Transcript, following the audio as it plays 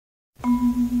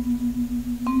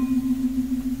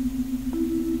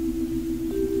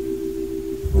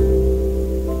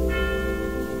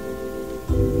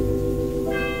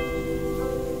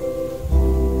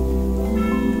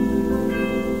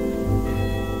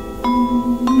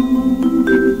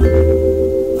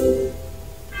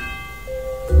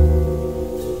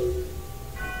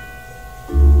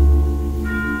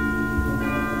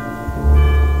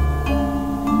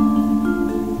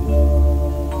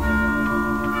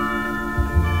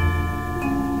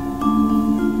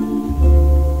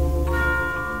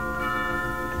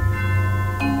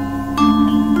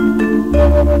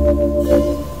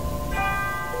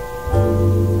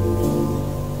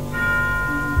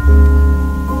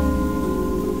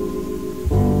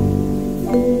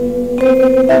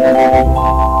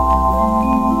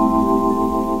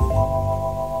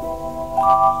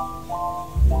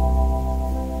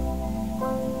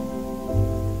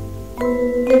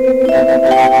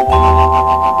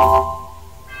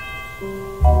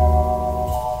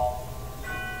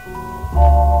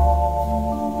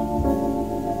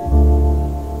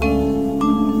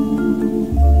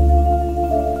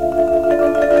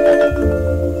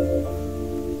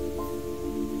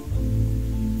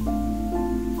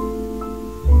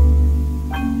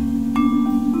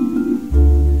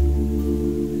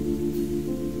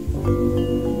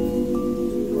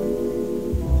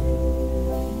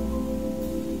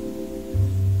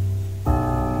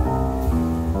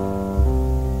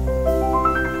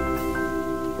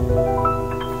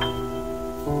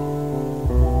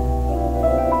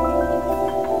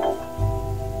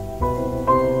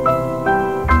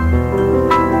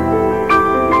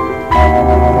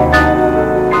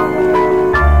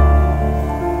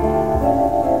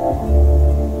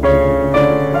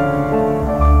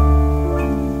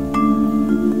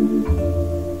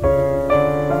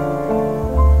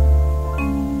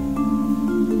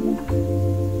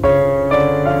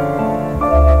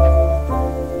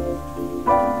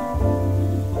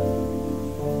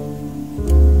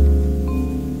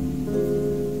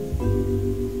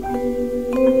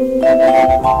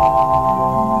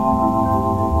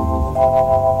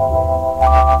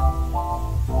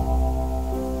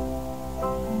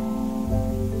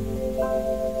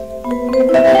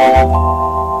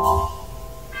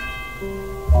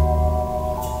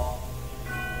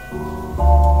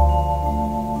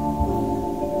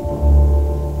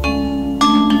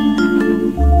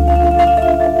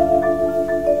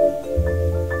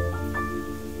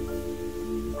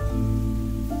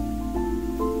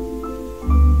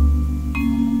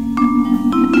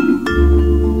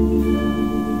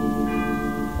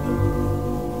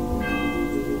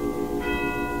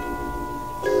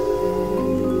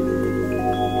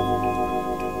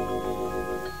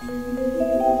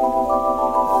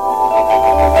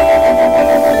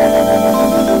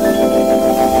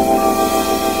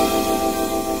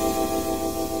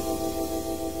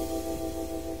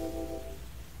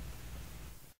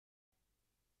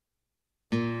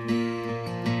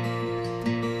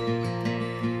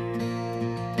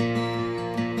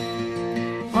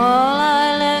All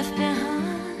I left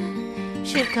behind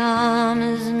should come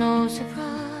as no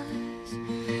surprise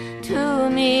to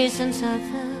me, since I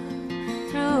fell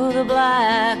through the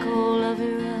black hole of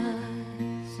your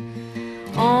eyes.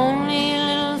 Only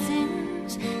little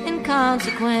things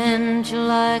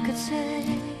inconsequential I could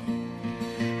say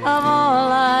of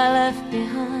all I left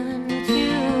behind with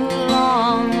you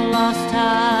along the lost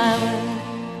highway.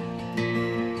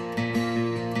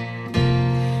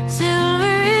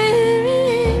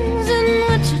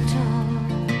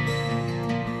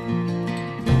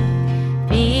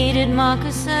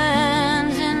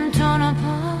 Moccasins in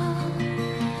Tonopah,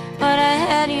 but I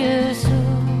had you so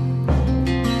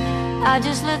I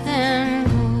just let them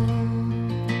go.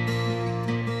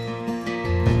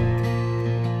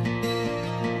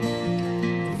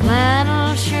 The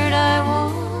flannel shirt I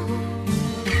wore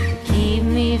keep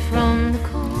me from the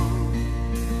cold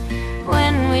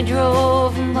when we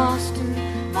drove from Boston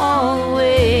all the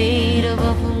way to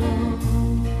Buffalo.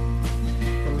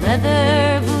 The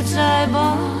leather boots I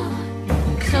bought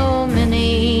so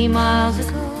many miles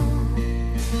ago,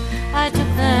 I took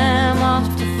them off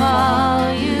to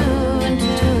follow you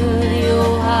into the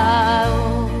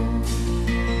Ohio.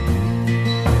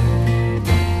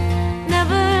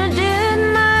 Never did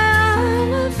my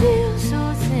armor feel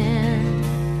so thin.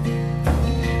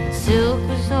 Silk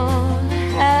was all I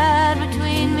had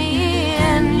between me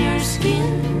and your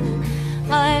skin,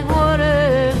 like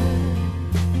water.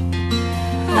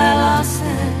 I lost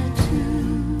that.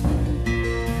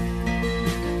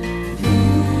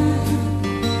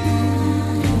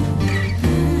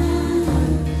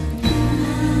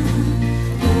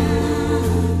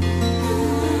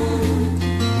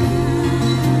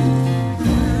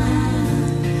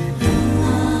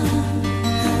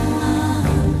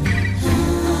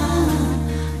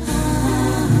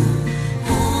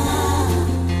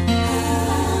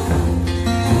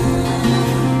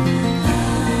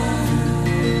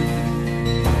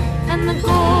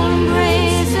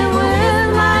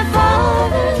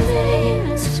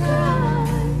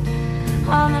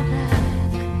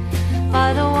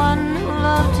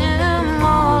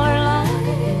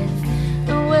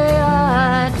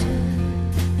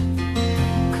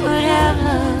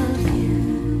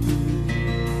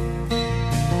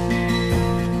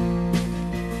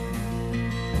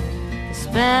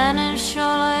 Spanish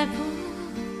shawl I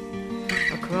pulled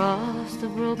across the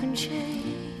broken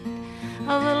chain.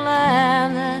 of the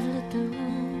lamp that lit the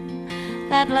room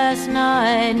that last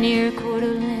night near Coeur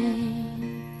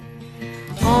d'Alene.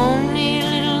 Only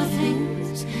little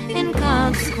things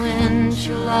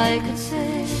inconsequential I could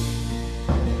say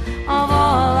of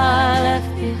all I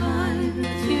left behind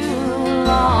with you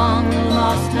along the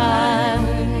lost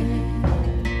highway.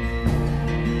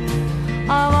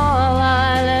 Of all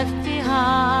I left behind,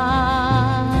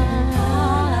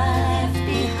 all I left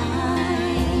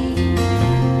behind.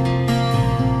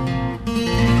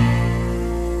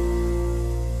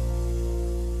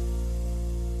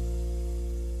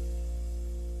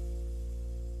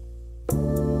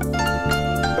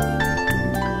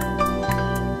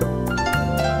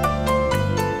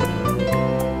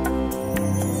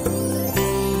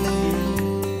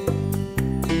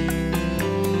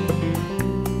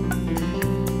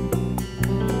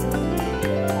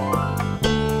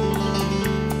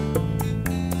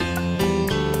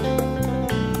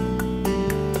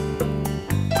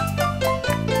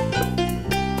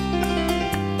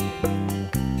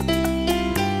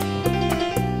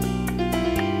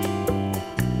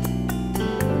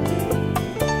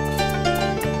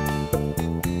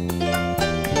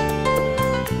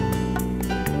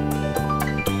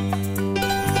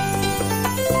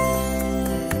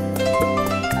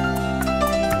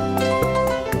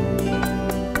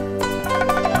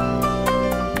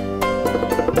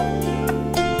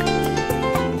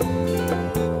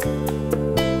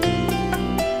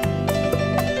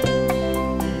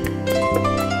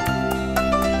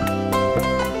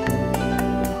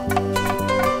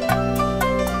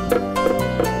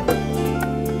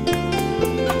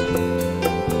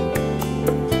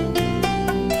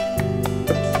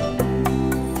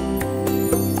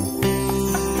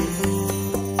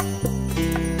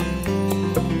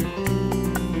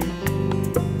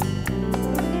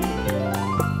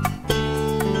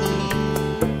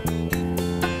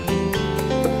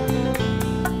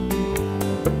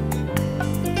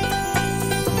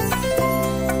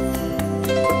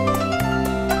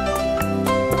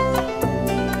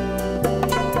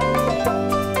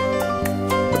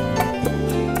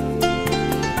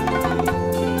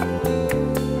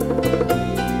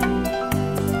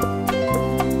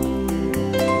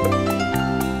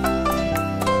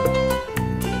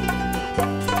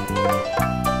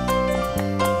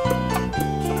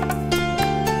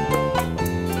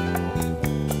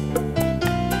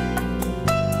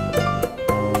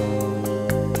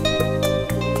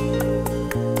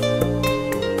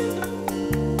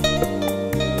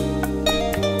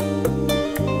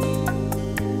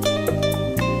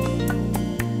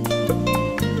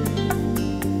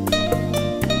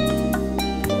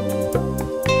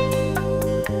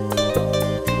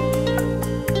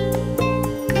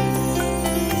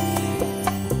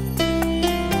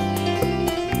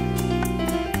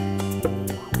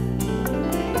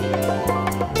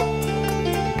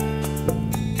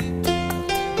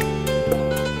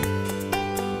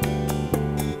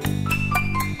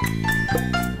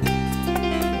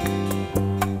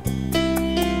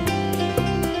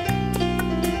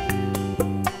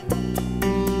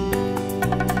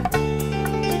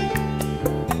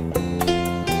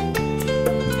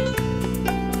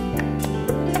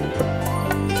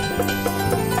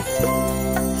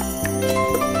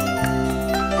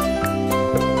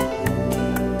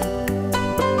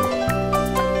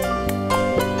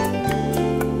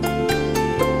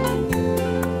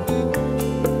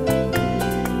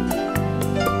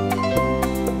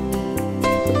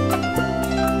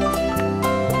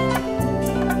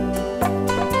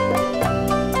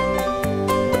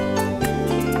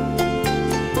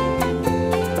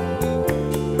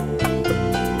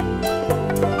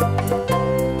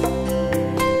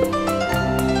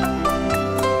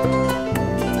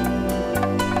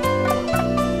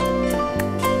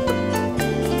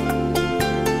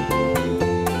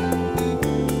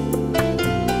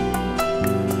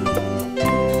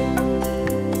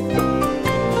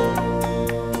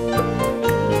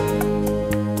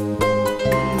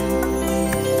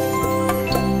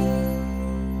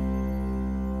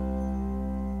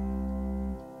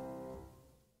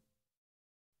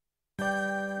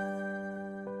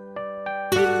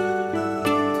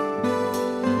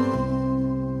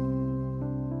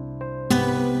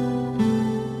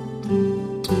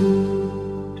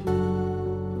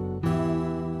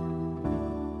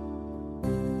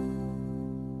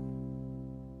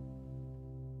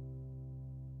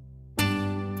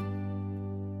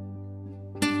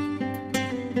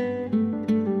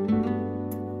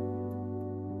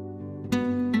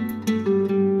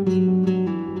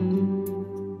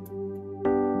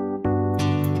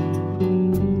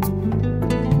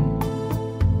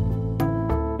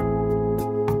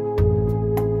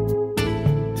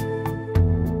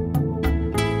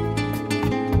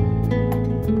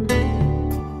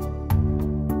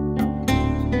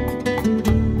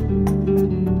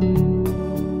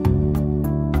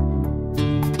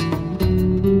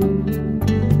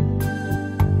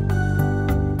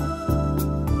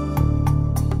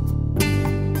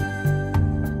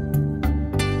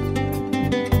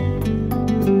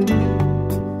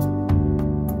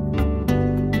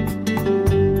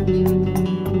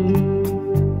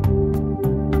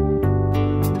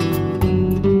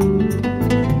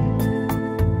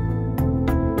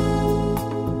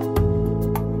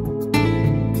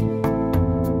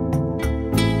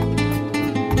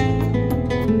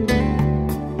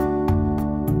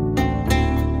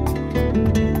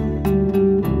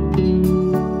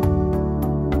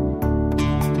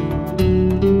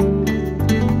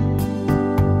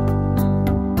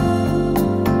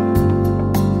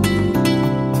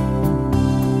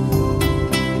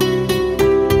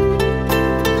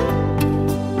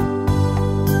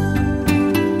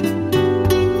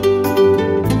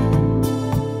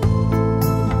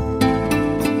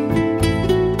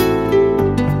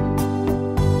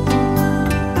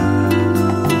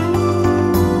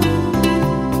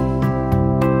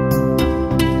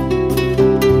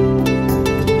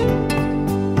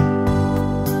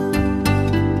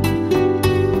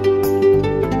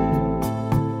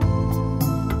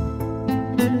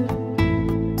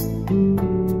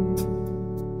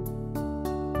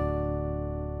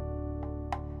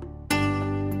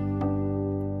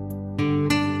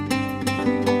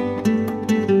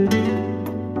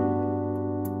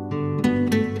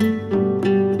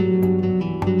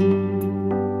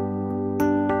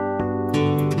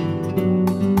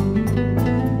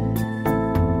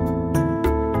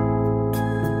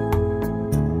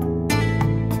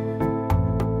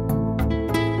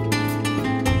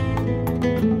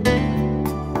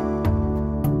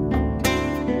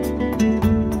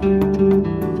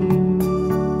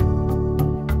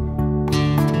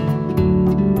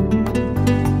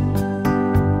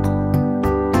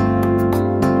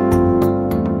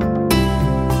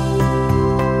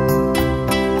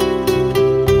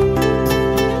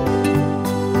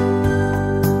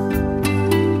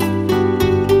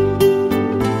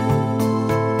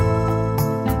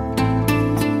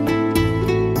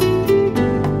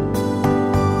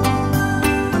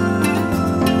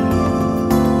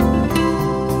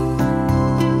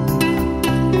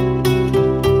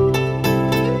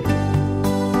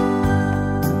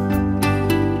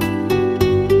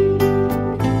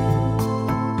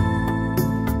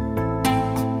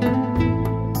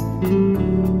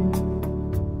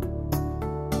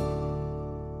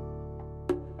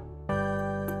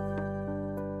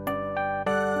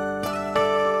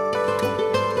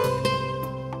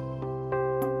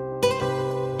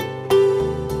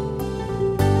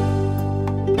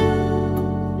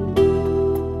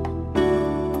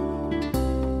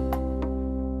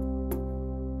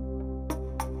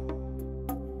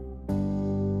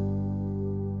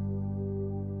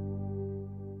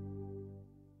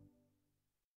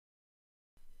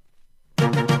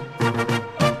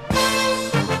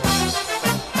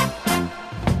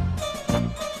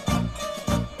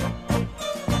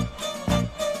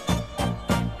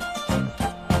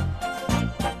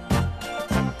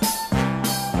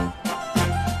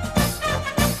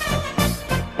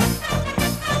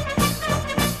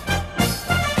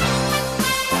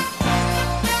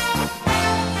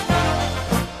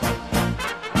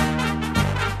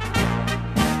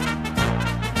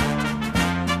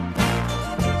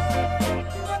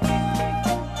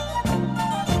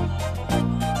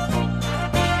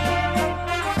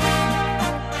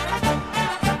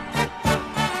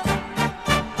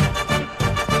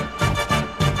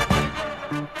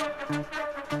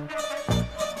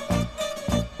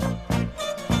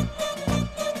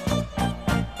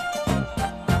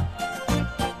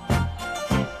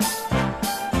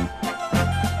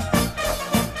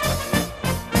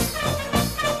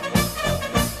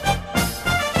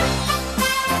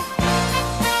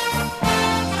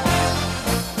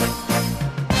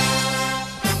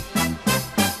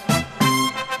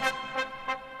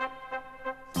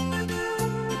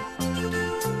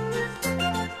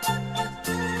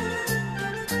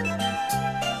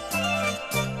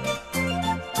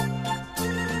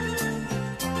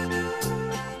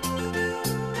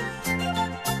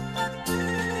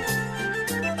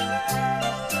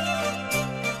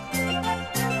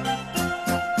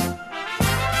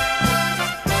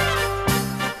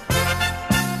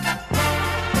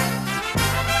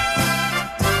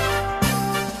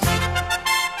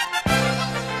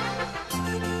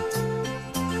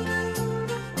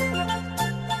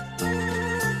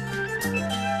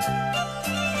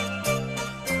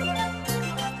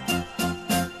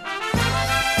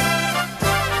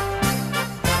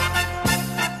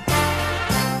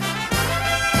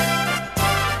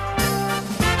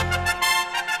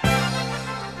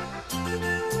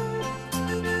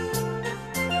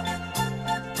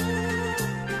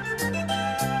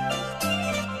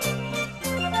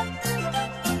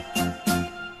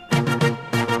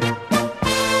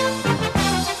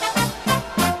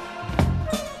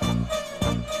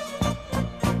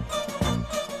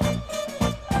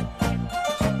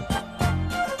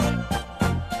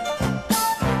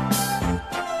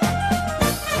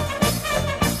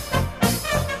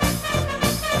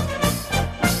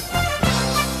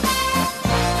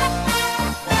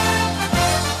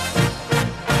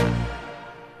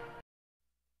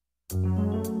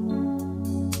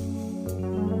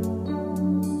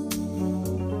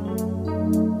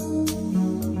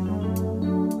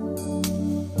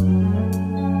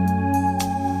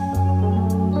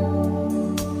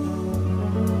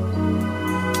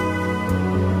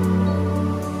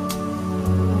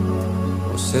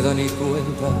 se da ni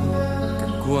cuenta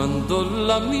que cuando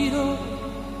la miro,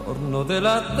 por no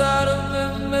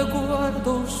delatarme, me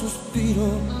guardo un suspiro,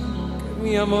 que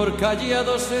mi amor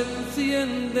callado se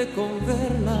enciende con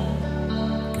verla,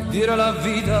 que diera la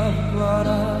vida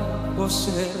para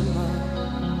poseerla.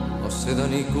 No se da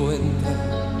ni cuenta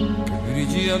que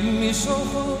brillan mis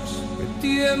ojos, que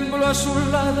tiemblo a su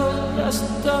lado y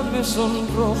hasta me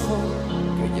sonrojo,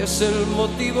 que ella es el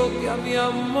motivo que a mi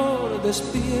amor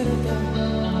despierta,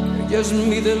 que ella es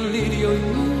mi delirio y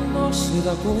no se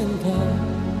da cuenta.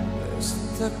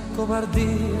 Esta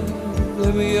cobardía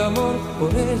de mi amor por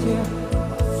ella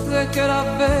hace que la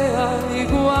vea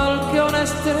igual que una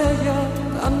estrella,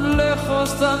 tan lejos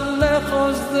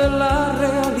de la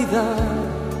realidad,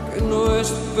 que no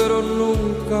espero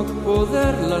nunca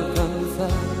poderla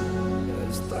alcanzar.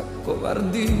 Esta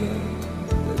cobardía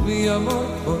de mi amor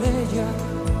por ella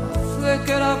hace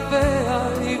que la vea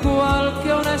igual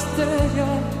que una estrella,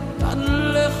 tan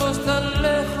lejos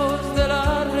de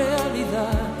la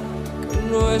realidad, que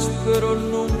no espero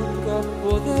nunca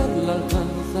poderla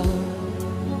alcanzar.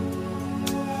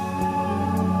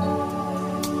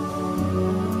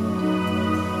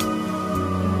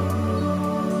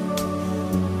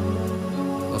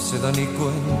 No se da ni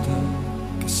cuenta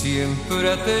que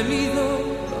siempre ha tenido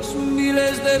los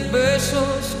miles de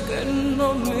besos que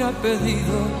no me ha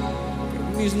pedido,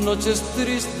 que mis noches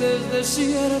tristes,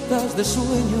 desiertas de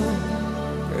sueño,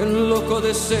 que en loco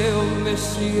deseo me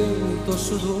siento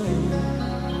su dueño.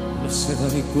 No se da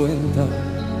ni cuenta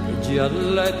que ya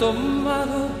la he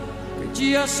tomado,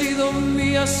 que ya ha sido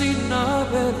mía sin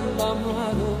haberla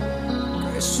amado,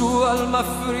 que es su alma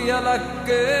fría la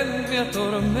que me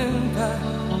atormenta,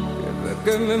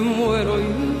 que me muero y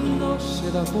no se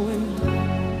da cuenta.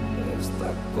 Esta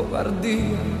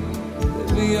cobardía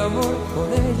de mi amor por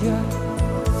ella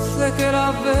hace que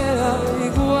la vea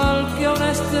igual que a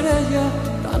una estrella,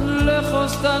 tan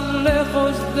lejos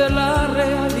de la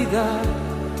realidad,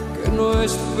 que no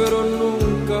espero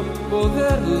nunca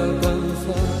poderla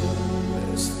alcanzar.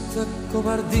 Esta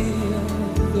cobardía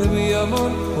de mi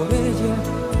amor por ella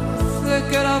hace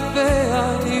que la vea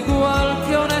igual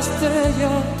que a una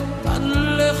estrella, tan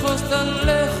lejos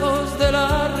de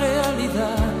la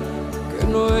realidad, que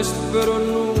no espero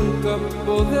nunca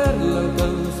poderla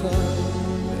alcanzar.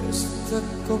 Esta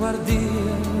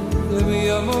cobardía de mi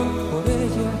amor por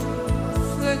ella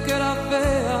hace que la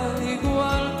vea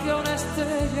igual que a una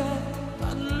estrella,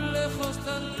 tan lejos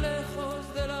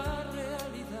de la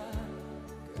realidad,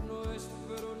 que no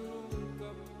espero nunca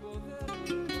poderla.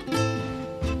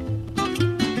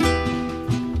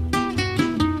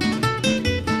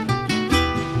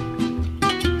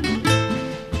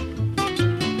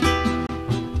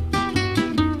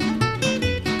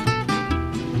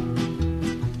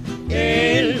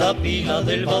 La pila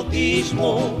del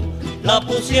bautismo la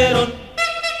pusieron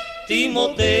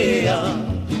Timotea,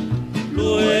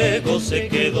 luego se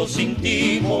quedó sin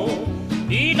timo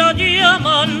y la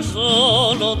llaman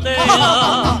Solotea.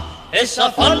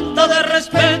 Esa falta de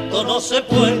respeto no se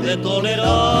puede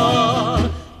tolerar,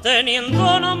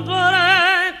 teniendo nombre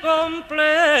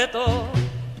completo.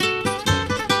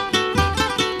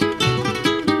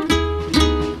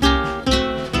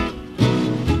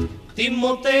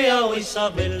 Timotea o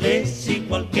Isabel es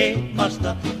igual, que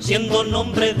basta, siendo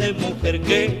nombre de mujer,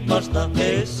 que basta,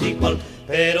 es igual.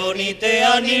 Pero ni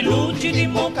Tea, ni Luchi, ni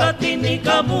Mocati, ni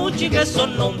Camuchi, que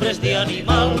son nombres de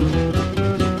animal.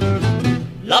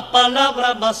 La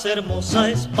palabra más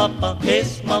hermosa es papá,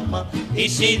 es mamá, y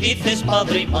si dices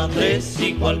padre y madre es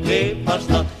igual, que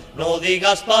basta. No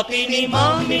digas papi, ni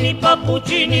mami, ni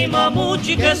papuchi, ni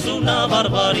mamuchi, que es una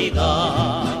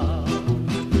barbaridad.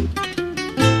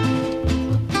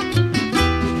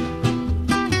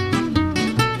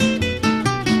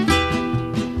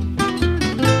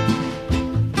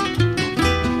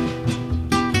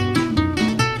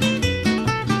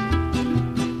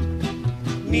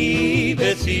 Mi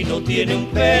vecino tiene un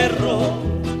perro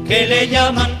que le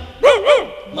llaman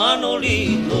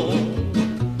Manolito,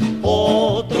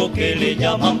 otro que le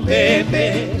llaman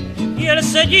Pepe y él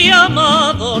se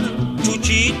llama Don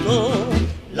Chuchito,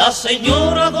 la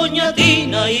señora Doña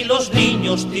Tina y los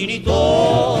niños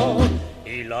Tinito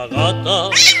y la gata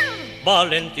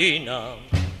Valentina.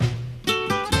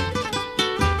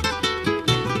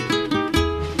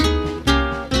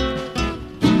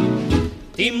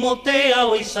 Timotea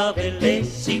o Isabel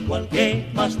es igual, que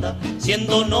basta,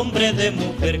 siendo nombre de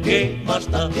mujer, que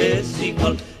basta, es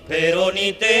igual. Pero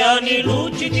ni Tea, ni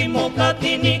Luchi, ni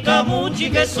Mocati, ni Camuchi,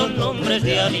 que son nombres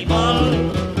de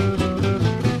animal.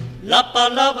 La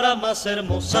palabra más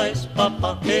hermosa es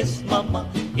papá, es mamá,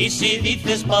 Y si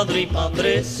dices padre y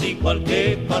madre es igual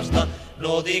que basta.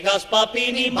 No digas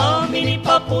papi, ni mami, ni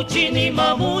papuchi, ni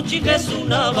mamuchi, que es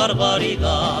una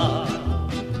barbaridad.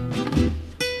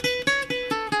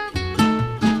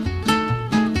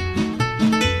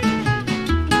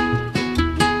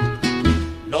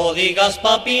 No digas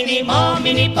papi, ni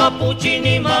mami, ni papuchi,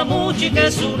 ni mamuchi, que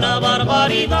es una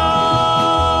barbaridad.